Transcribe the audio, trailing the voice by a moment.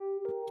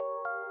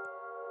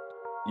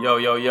Yo,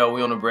 yo, yo,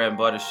 we on the Bread and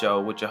Butter Show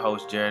with your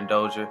host, Jaron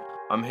Dozier.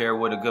 I'm here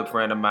with a good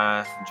friend of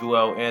mine,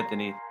 Joel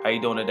Anthony. How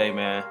you doing today,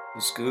 man?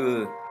 What's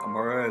good? I'm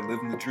alright,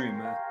 living the dream,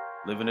 man.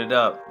 Living it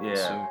up, Yes,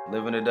 yeah, sir.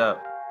 living it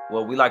up.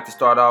 Well, we like to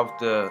start off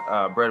the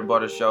Bread and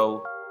Butter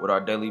Show with our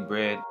daily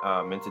bread.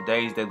 And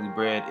today's daily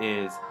bread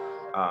is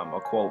a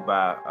quote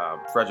by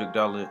Frederick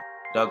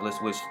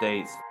Douglass, which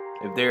states,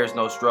 "If there is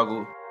no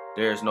struggle,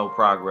 there is no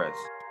progress."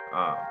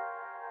 Um,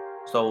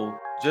 so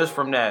just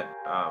from that,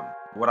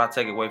 what I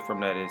take away from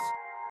that is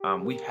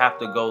we have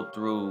to go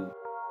through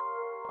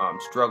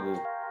struggle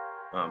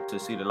to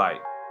see the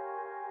light.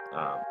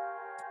 Um,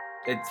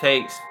 it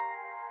takes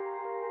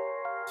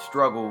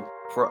struggle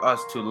for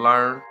us to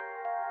learn.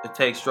 It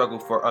takes struggle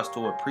for us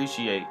to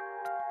appreciate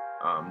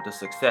the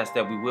success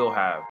that we will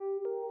have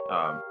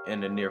in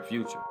the near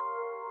future.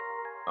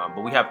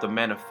 But we have to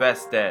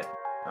manifest that.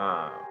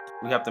 Uh,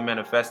 we have to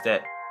manifest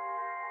that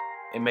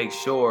and make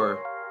sure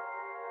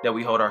that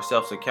we hold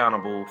ourselves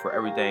accountable for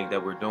everything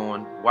that we're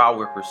doing while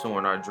we're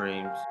pursuing our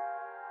dreams,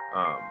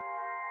 um,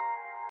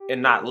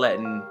 and not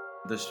letting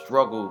the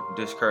struggle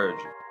discourage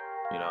you.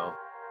 You know,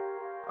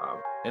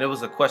 and it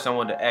was a question I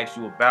wanted to ask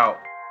you about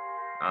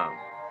um,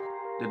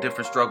 the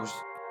different struggles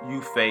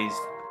you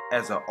faced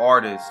as an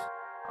artist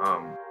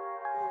um,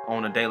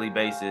 on a daily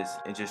basis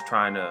and just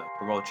trying to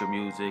promote your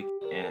music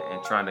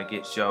and trying to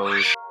get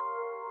shows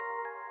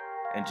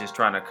and just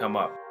trying to come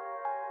up.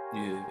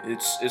 Yeah,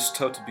 it's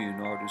tough to be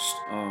an artist.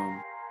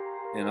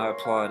 And I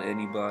applaud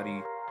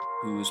anybody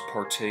who is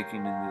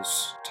partaking in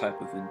this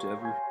type of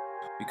endeavor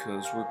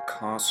because we're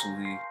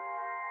constantly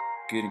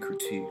getting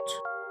critiqued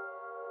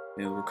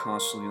and we're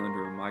constantly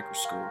under a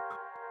microscope.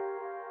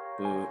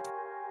 But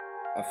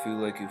I feel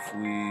like if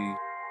we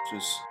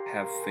just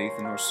have faith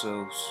in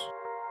ourselves,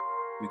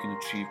 we can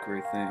achieve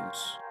great things.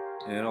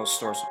 And it all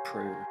starts with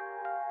prayer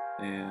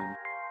and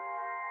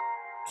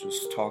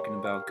just talking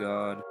about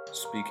God,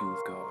 speaking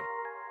with God.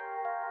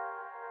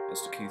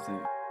 That's the key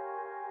thing.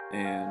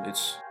 And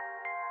it's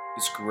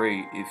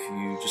great if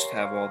you just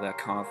have all that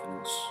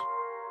confidence.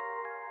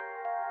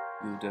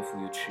 You'll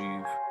definitely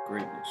achieve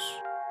greatness.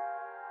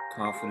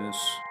 Confidence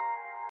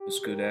is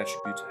a good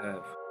attribute to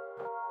have.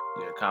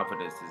 Yeah,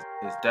 confidence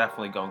is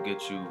definitely gonna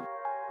get you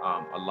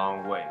a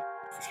long way.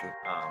 For sure.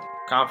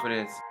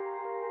 Confidence,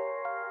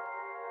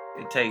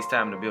 it takes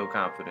time to build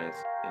confidence.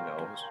 You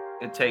know, Yes.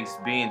 it takes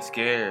being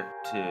scared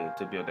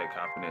to build that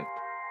confidence.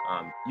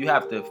 You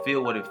have to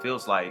feel what it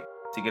feels like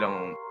to get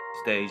on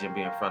stage and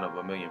be in front of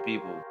a million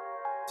people,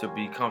 to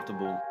be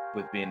comfortable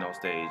with being on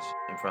stage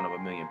in front of a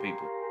million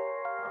people.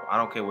 I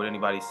don't care what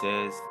anybody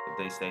says. If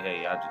they say,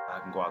 "Hey, I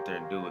can go out there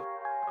and do it,"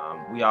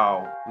 we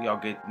all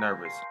get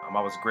nervous. I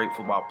was a great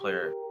football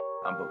player,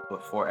 but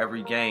before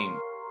every game,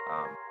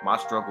 my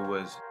struggle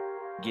was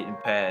getting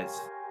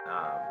past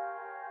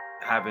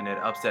having an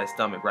upset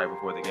stomach right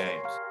before the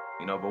games.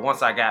 But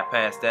once I got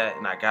past that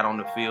and I got on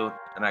the field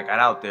and I got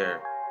out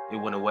there, it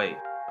went away,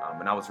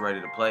 and I was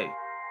ready to play.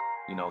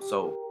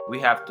 So we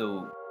have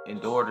to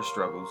endure the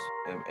struggles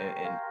and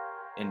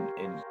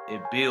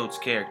it builds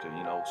character.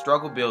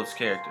 Struggle builds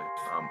character.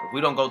 If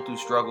we don't go through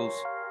struggles,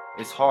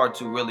 it's hard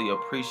to really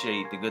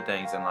appreciate the good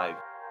things in life.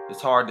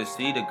 It's hard to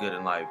see the good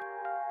in life.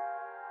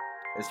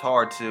 It's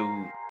hard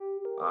to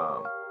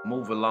um,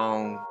 move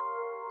along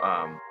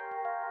um,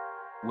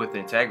 with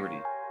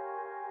integrity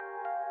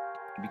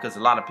because a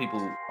lot of people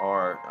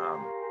are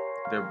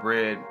they're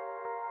bred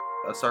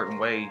a certain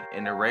way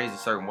and they're raised a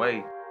certain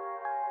way,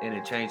 and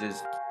it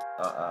changes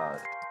uh, uh,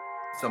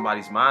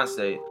 somebody's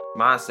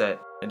mindset,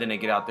 and then they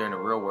get out there in the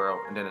real world,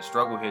 and then the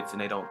struggle hits, and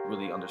they don't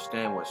really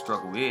understand what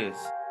struggle is,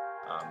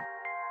 um,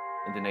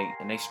 and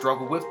then they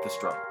struggle with the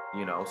struggle.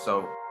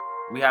 So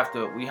we have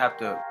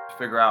to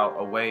figure out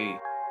a way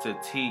to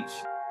teach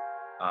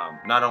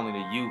not only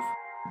the youth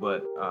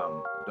but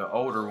the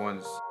older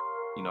ones,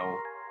 you know,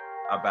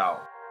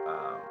 about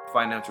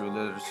financial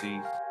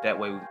literacy. That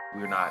way,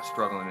 we're not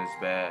struggling as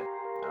bad.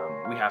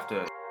 We have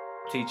to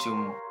teach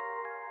them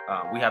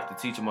we have to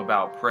teach them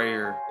about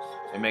prayer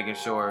and making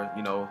sure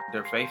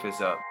their faith is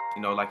up.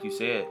 Like you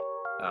said,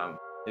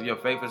 if your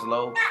faith is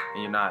low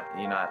and you're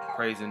not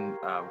praising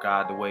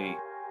God the way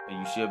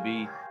you should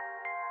be,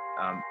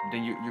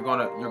 then you're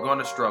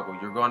gonna struggle.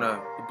 You're gonna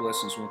The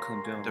blessings won't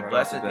come down the right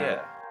off the blessing,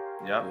 bat.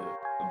 yeah, yep.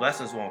 The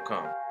blessings won't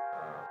come,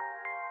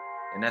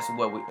 and that's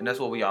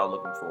what we all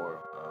looking for.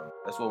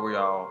 That's what we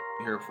all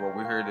here for.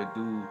 We're here to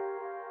do.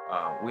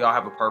 We all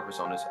have a purpose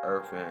on this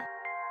earth,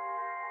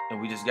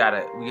 and we just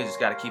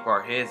gotta keep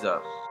our heads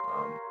up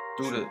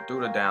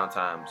through the down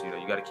times. You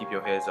gotta keep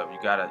your heads up. You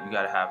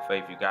gotta have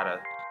faith. You gotta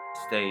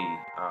stay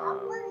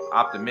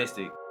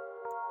optimistic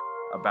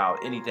about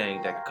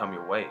anything that could come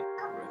your way.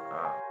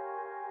 Uh,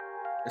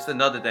 it's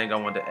another thing I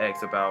wanted to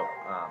ask about,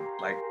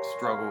 like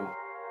struggle,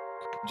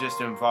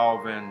 just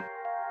involving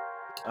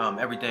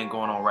everything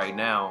going on right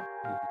now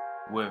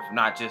with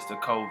not just the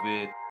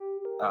COVID,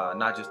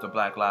 not just the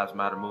Black Lives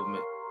Matter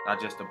movement,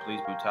 not just the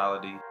police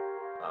brutality,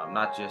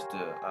 not just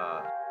the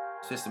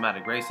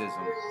systematic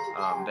racism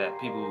that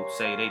people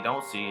say they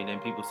don't see and then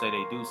people say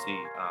they do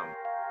see.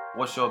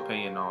 what's your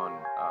opinion on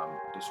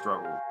the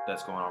struggle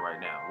that's going on right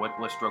now?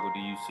 What struggle do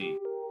you see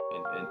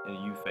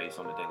and you face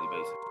on a daily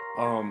basis?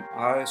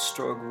 I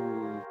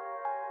struggle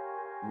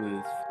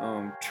with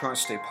trying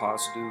to stay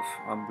positive.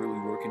 I'm really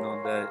working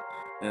on that.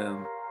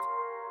 Um,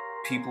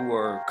 People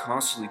are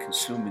constantly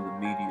consuming the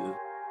media.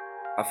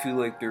 I feel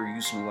like they're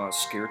using a lot of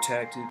scare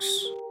tactics,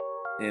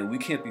 and we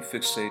can't be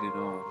fixated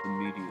on the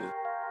media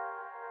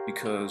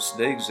because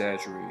they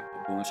exaggerate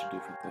a bunch of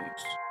different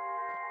things.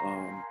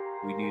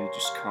 We need to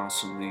just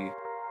constantly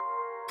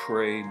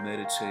pray,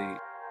 meditate,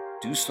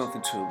 do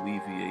something to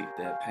alleviate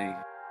that pain,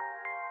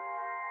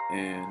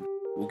 and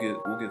we'll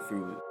get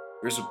through it.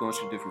 There's a bunch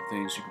of different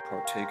things you can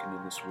partake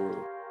in this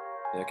world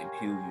that can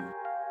heal you.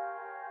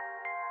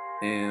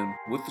 And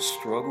with the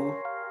struggle,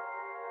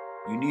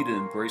 you need to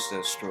embrace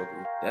that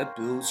struggle. That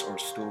builds our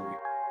story.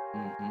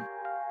 Hmm.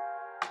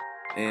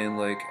 And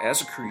like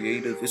as a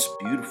creative, it's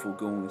beautiful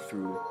going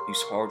through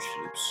these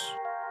hardships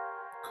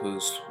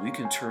because we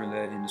can turn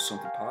that into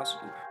something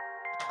positive.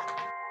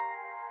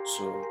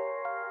 So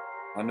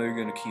I know you're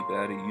gonna keep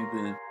at it. You've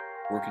been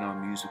working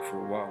on music for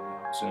a while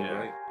now. Is that Yeah,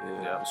 right? Yeah,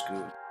 yeah, that's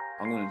good.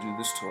 I'm gonna do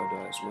this till I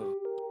die as well.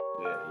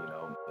 yeah.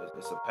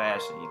 It's a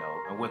passion,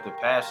 and with the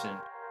passion,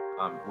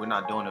 we're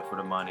not doing it for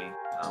the money.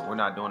 We're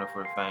not doing it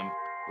for the fame.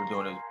 We're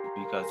doing it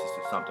because this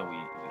is something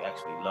we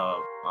actually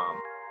love.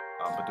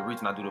 But the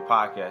reason I do the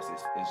podcast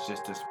is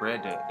just to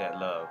spread that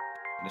love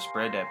and to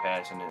spread that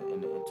passion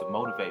and to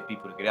motivate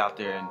people to get out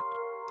there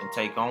and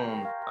take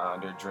on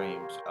their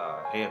dreams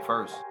head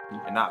first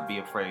and not be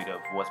afraid of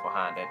what's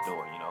behind that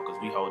door,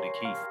 because we hold the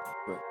key.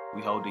 Right.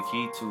 We hold the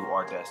key to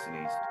our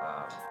destinies.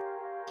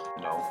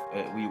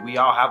 We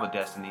all have a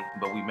destiny,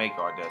 but we make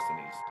our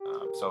destinies.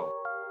 So,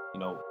 you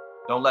know,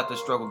 don't let the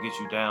struggle get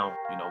you down.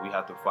 We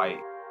have to fight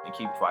and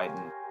keep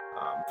fighting,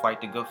 fight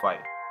the good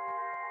fight,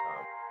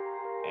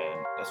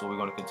 and that's what we're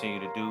going to continue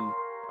to do.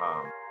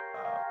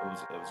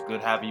 It was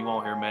good having you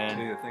on here, man.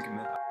 Yeah, thank you,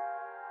 man.